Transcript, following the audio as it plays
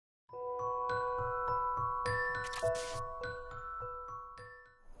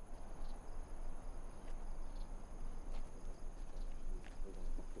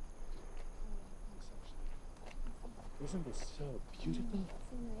Isn't this so beautiful?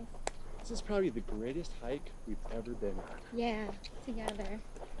 So nice. This is probably the greatest hike we've ever been on. Yeah, together.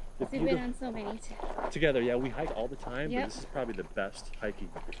 We've been on so many too. Together, yeah, we hike all the time, but this is probably the best hiking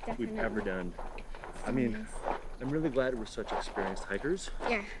we've ever done. So I mean, nice. I'm really glad we're such experienced hikers.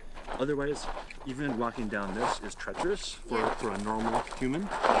 Yeah. Otherwise, even walking down this is treacherous for a normal human.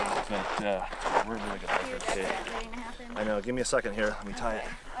 Yeah. But we're really good hikers. Okay. I know, give me a second here. Let me tie it.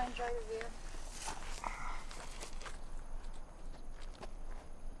 I enjoy the view.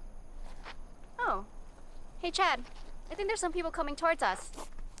 Oh. Hey, Chad. I think there's some people coming towards us.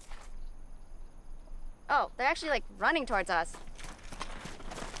 Oh, they're actually like running towards us.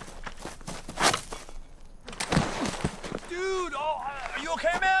 Dude, oh, are you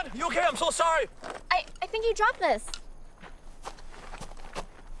okay, man? You okay? I'm so sorry. I think you dropped this.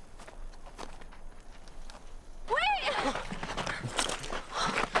 Wait!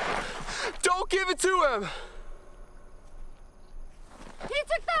 Don't give it to him! He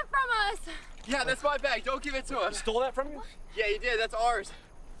took that from us! Yeah, that's my bag. Don't give it to him. Stole that from you? Yeah, he did. That's ours.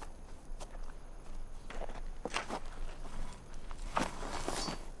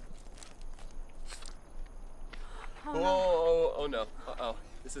 Oh no. Uh-oh.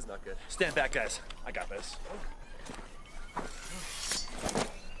 This is not good. Stand back, guys. I got this.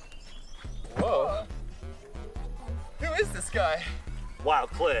 Whoa. Who is this guy? Wild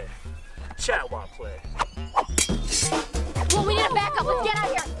Clay. Chat Wild Clay. Well, we need to back up. Let's get out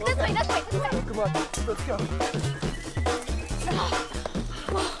of here. This way, this way, this way. Come on, let's go.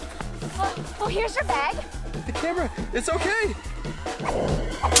 Oh, here's your bag. The camera, it's okay.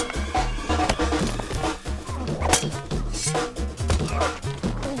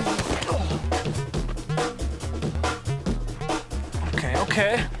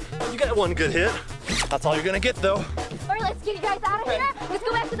 Okay. You got one good hit. That's all you're gonna get, though. All right, let's get you guys out of here. Let's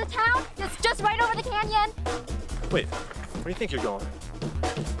go back to the town. It's just right over the canyon. Wait, where do you think you're going?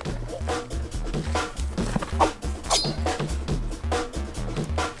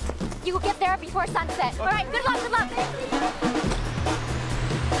 You will get there before sunset. All right, good luck, good luck.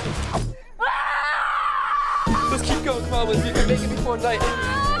 Let's keep going, come on, Lizzy. You can make it before night.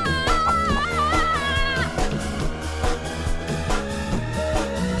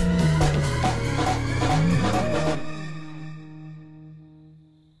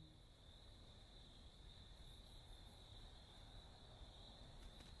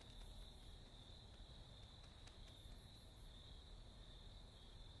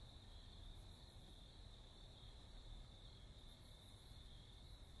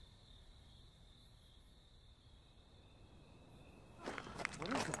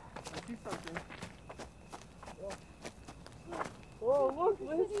 Whoa, look,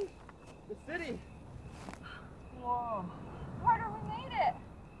 Lizzy! The city! Whoa. Carter, we made it.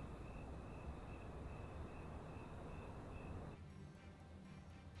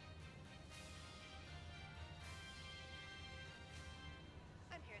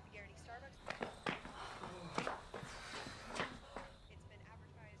 I'm here at the Garrity Starbucks. It's been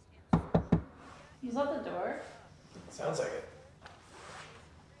advertised in... Is that the door? Sounds like it.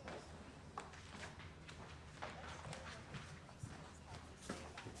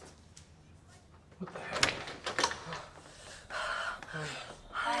 What the heck?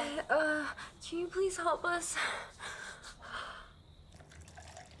 Can you please help us?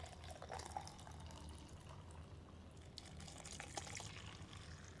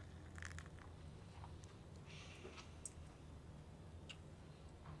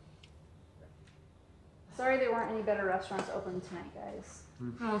 Sorry there weren't any better restaurants open tonight, guys.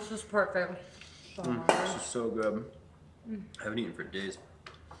 Oh, this is perfect. This is so good. I haven't eaten for days.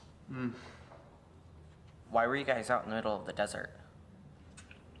 Why were you guys out in the middle of the desert?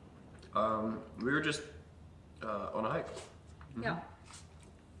 We were just on a hike. Yeah.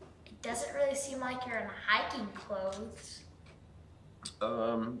 It doesn't really seem like you're in hiking clothes.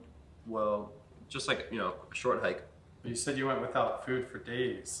 Well, just like, a short hike. You said you went without food for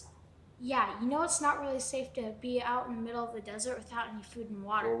days. Yeah, you know it's not really safe to be out in the middle of the desert without any food and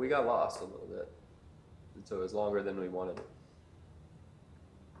water. Well, we got lost a little bit. And so it was longer than we wanted.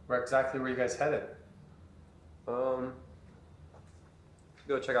 Where exactly were you guys headed?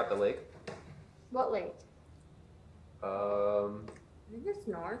 Go check out the lake. What lake? I think it's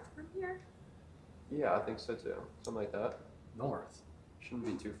north from here. Yeah, I think so too. Something like that. North. Shouldn't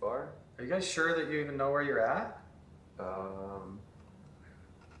be too far. Are you guys sure that you even know where you're at?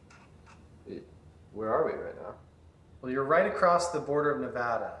 Where are we right now? Well, you're right across the border of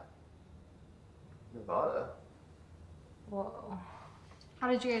Nevada. Nevada? Whoa. How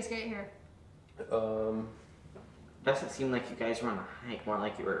did you guys get here? Doesn't seem like you guys were on a hike, more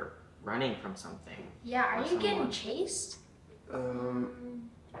like you were running from something. Yeah, are Or you getting someone. chased?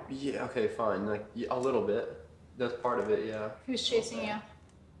 Yeah, okay, fine. Like, yeah, a little bit. That's part of it, yeah. Who's chasing you?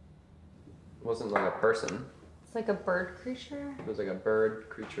 It wasn't like a person. It's like a bird creature. It was like a bird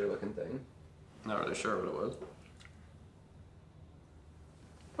creature looking thing. Not really sure what it was.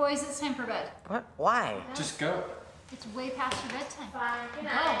 Boys, it's time for bed. What? Why? Just go. It's way past your bedtime. Fine. Good Go.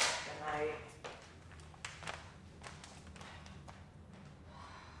 night.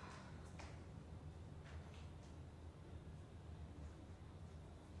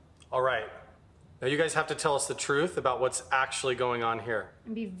 All right. Now you guys have to tell us the truth about what's actually going on here.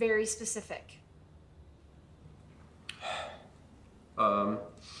 And be very specific.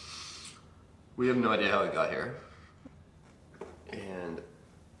 We have no idea how it got here. And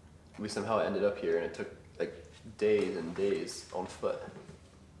we somehow ended up here, and it took like days and days on foot.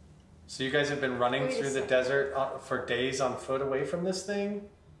 So you guys have been running Wait a through the second. desert for days on foot away from this thing?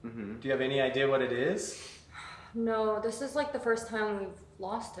 Mm-hmm. Do you have any idea what it is? No, this is like the first time we've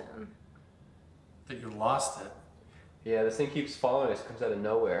lost him. That you lost it. Yeah, this thing keeps following us, comes out of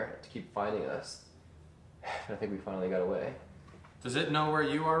nowhere to keep finding us. And I think we finally got away. Does it know where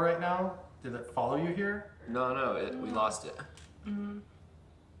you are right now? Did it follow you here? No, we lost it. Mm-hmm.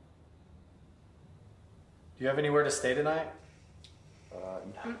 Do you have anywhere to stay tonight?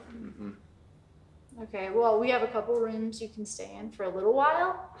 Mm-mm. Okay, well, we have a couple rooms you can stay in for a little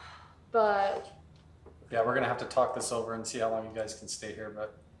while, but Yeah, we're gonna have to talk this over and see how long you guys can stay here,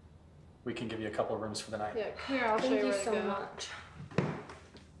 but we can give you a couple of rooms for the night. yeah, come here, I'll show Thank you you where to so go. much.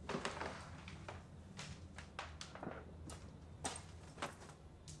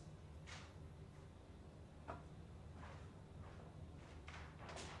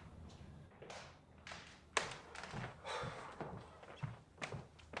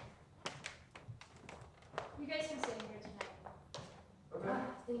 You guys can stay in here tonight. Okay.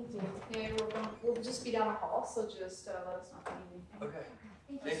 Thank you. Yeah, we'll just be down the hall, so just let us know if you need anything. Okay.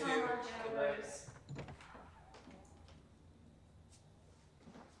 Thank Thank so you. much. Good night.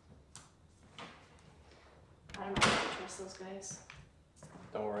 I don't know if I can trust those guys.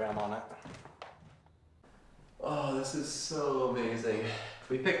 Don't worry, I'm on it. Oh, this is so amazing.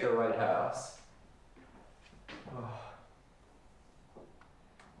 We picked the right house. Oh.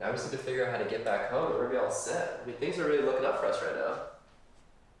 Now we just need to figure out how to get back home. We're gonna be all set. I mean, things are really looking up for us right now.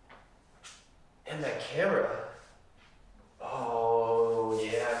 And that camera. Oh,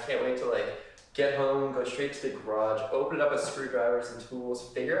 yeah, I can't wait to like get home, go straight to the garage, open it up with screwdrivers and tools,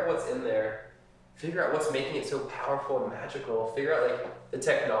 figure out what's in there, figure out what's making it so powerful and magical, figure out like the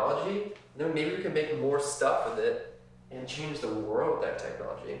technology, and then maybe we can make more stuff with it and change the world with that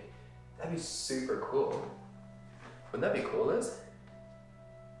technology. That'd be super cool. Wouldn't that be cool, Liz?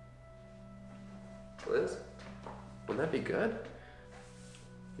 Liz? Wouldn't that be good?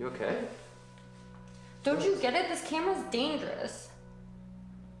 You okay? Don't you get it? This camera's dangerous.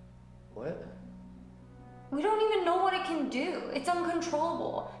 What? We don't even know what it can do. It's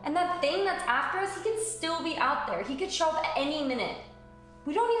uncontrollable. And that thing that's after us, he could still be out there. He could show up at any minute.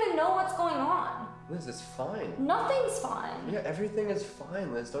 We don't even know what's going on. Liz, it's fine. Nothing's fine. Yeah, everything is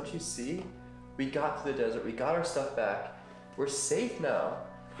fine, Liz. Don't you see? We got to the desert. We got our stuff back. We're safe now.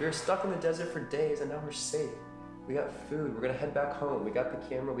 We were stuck in the desert for days, and now we're safe. We got food. We're gonna head back home. We got the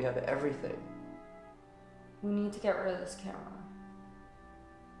camera. We have everything. We need to get rid of this camera.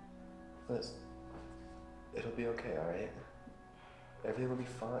 Liz, it'll be okay, all right? Everything will be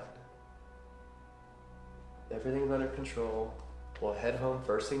fine. Everything's under control. We'll head home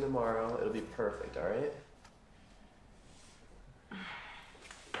first thing tomorrow. It'll be perfect, all right?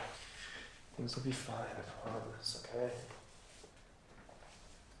 Things will be fine, I promise, okay?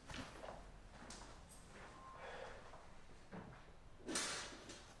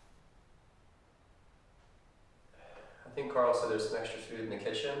 I think Carl said there's some extra food in the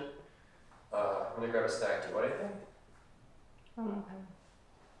kitchen. I'm gonna grab a snack. Do you want anything? I'm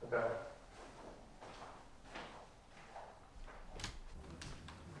okay. Okay.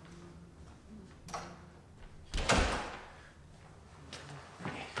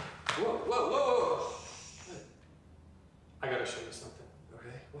 Whoa, whoa, whoa, whoa! I gotta show you something.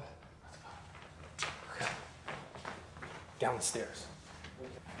 Okay, what? Okay. Down the stairs.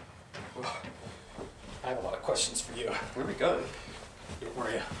 Whoa. I have a lot of questions for you. Where are we going? Don't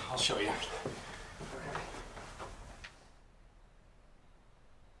worry, I'll show you.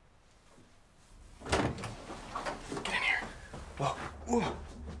 Get in here. Whoa, whoa,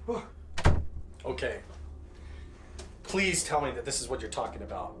 whoa. Okay. Please tell me that this is what you're talking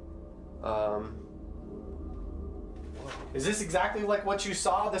about. Is this exactly like what you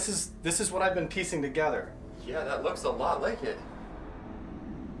saw? This is what I've been piecing together. Yeah, that looks a lot like it.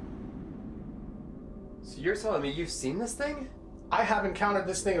 So you're telling me you've seen this thing? I have encountered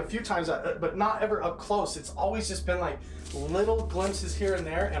this thing a few times, but not ever up close. It's always just been like little glimpses here and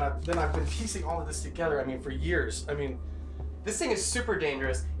there, and then I've been piecing all of this together, I mean, for years. I mean, this thing is super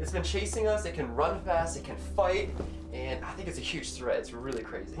dangerous. It's been chasing us, it can run fast, it can fight, and I think it's a huge threat. It's really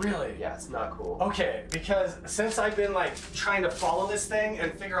crazy. Really? Yeah, it's not cool. Okay, because since I've been like trying to follow this thing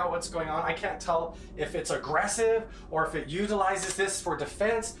and figure out what's going on, I can't tell if it's aggressive or if it utilizes this for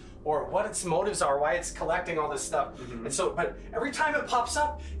defense or what its motives are, why it's collecting all this stuff. And so, but every time it pops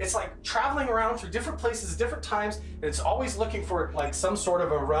up, it's like traveling around through different places at different times, and it's always looking for like some sort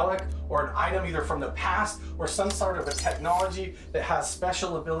of a relic or an item either from the past or some sort of a technology that has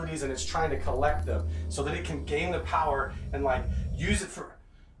special abilities, and it's trying to collect them so that it can gain the power and like use it for,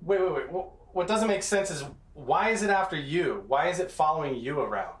 wait. What doesn't make sense is, why is it after you? Why is it following you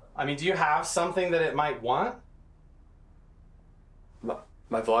around? I mean, do you have something that it might want?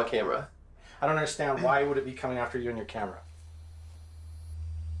 My vlog camera. I don't understand. Why would it be coming after you and your camera?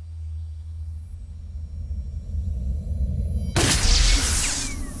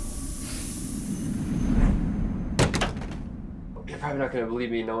 You're probably not going to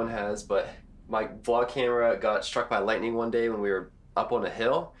believe me, no one has, but my vlog camera got struck by lightning one day when we were up on a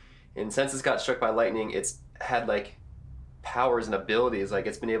hill. And since it's got struck by lightning, it's had like powers and abilities. Like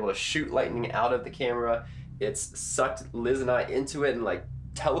it's been able to shoot lightning out of the camera. It's sucked Liz and I into it and like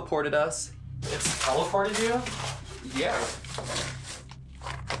teleported us. It's teleported you? Yeah.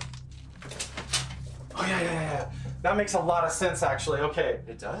 Oh yeah. That makes a lot of sense actually. Okay.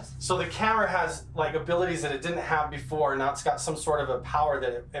 It does? So the camera has like abilities that it didn't have before. Now it's got some sort of a power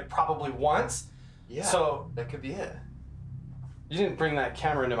that it probably wants. Yeah. So that could be it. You didn't bring that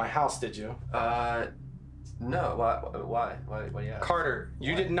camera into my house, did you? No. Why? Yeah. Carter,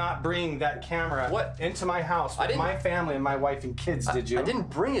 you did not bring that camera into my house with my family and my wife and kids, did you? I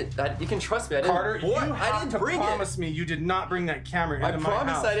didn't bring it. You can trust me. I didn't. Carter, you have to bring promise me you did not bring that camera into my house. I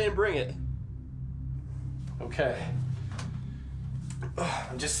promise I didn't bring it. Okay.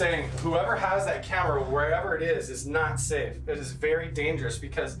 I'm just saying, whoever has that camera, wherever it is not safe. It is very dangerous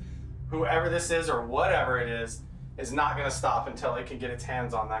because whoever this is or whatever it is not going to stop until it can get its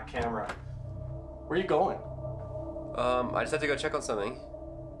hands on that camera. Where are you going? I just have to go check on something.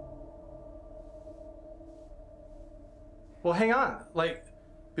 Well, hang on. Like,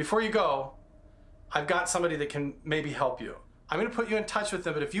 before you go, I've got somebody that can maybe help you. I'm going to put you in touch with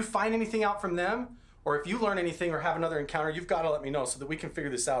them, but if you find anything out from them, or if you learn anything or have another encounter, you've got to let me know so that we can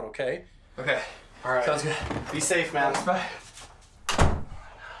figure this out, okay? Okay. All right. Sounds good. Be safe, man. Bye.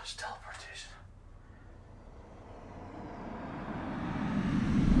 Gosh, teleportation.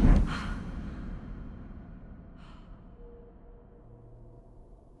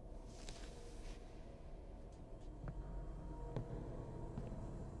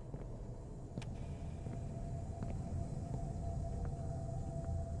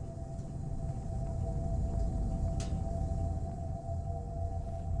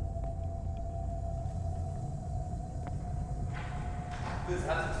 Liz,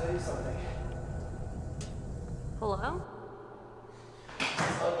 I have to tell you something. Hello?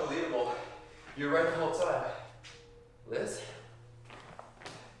 It's unbelievable. You're right the whole time. Liz?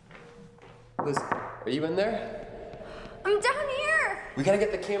 Liz, are you in there? I'm down here! We gotta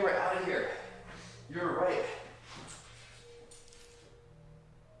get the camera out of here. You're right.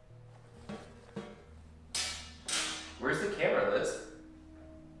 Where's the camera, Liz?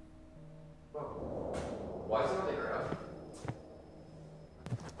 Whoa. Why is it on the ground?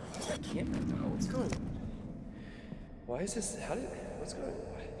 Where's that camera now? What's going on? Why is this? What's going on?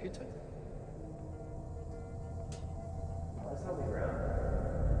 Who took it? Why is it on the ground?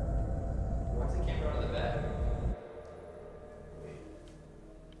 Why is the camera on the bed?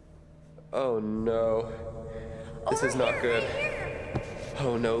 Oh no. This is not good.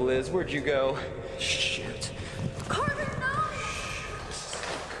 Oh no, Liz, where'd you go? Shoot. Carter, no!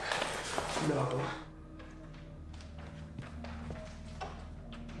 No.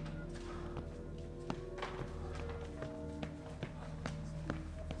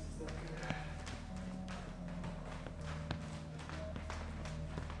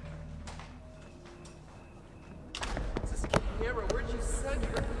 This camera, where'd you send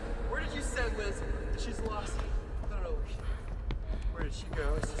her? Where did you send Liz? She's lost. I don't know where did she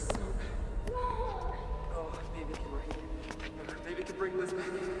go? It's just so... Oh, maybe I can bring Liz back.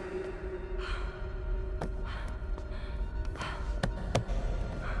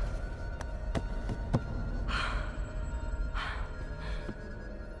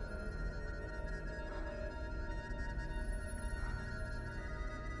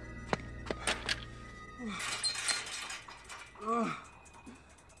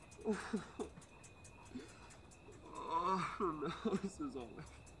 Oh no, this is all my...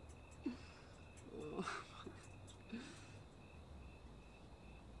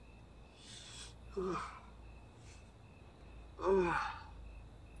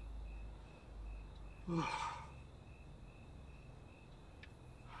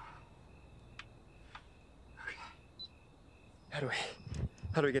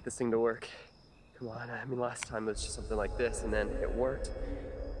 How do we get this thing to work? Come on, I mean last time it was just something like this and then it worked.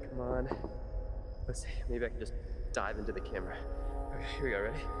 Come on. Let's see, maybe I can just dive into the camera. Okay, here we go,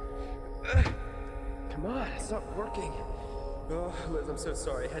 ready? Come on, it's not working. Oh, Liz, I'm so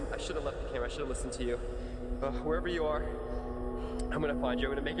sorry. I should have left the camera, I should have listened to you. Wherever you are, I'm gonna find you.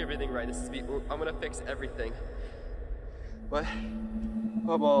 I'm gonna make everything right. I'm gonna fix everything. But I'm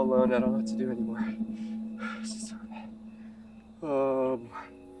all alone. I don't know what to do anymore. This is so bad.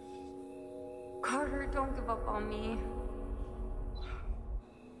 Carter, don't give up on me.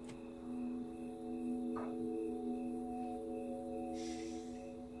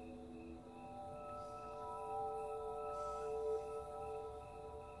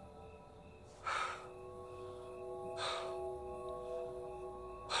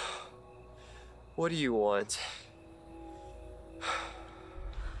 What do you want?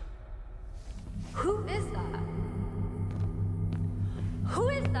 Who is that? Who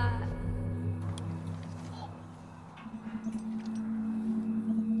is that?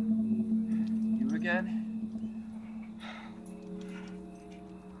 You again?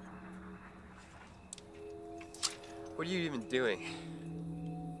 What are you even doing?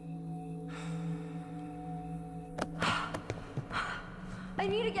 I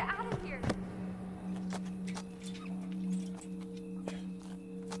need to get out of here.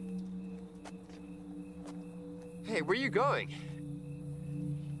 Hey, where are you going?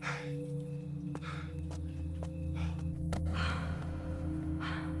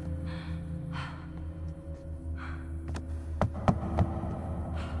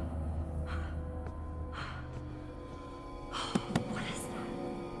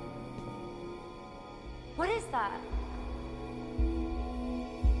 What is that?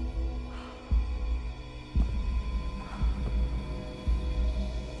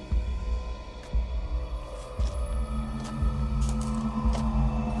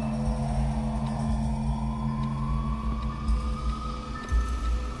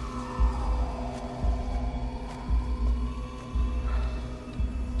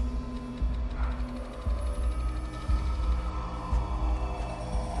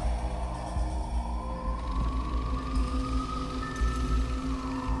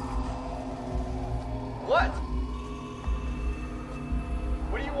 What?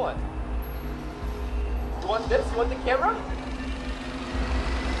 What do you want? You want this? You want the camera?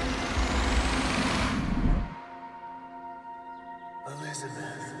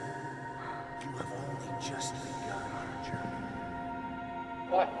 Elizabeth, you have only just begun your journey.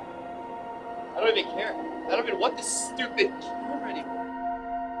 What? I don't even care. I don't even want this stupid camera anymore.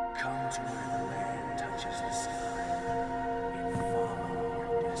 Come to where the land touches the sky and follow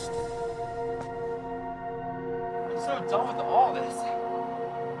your destiny. I'm so done with all this.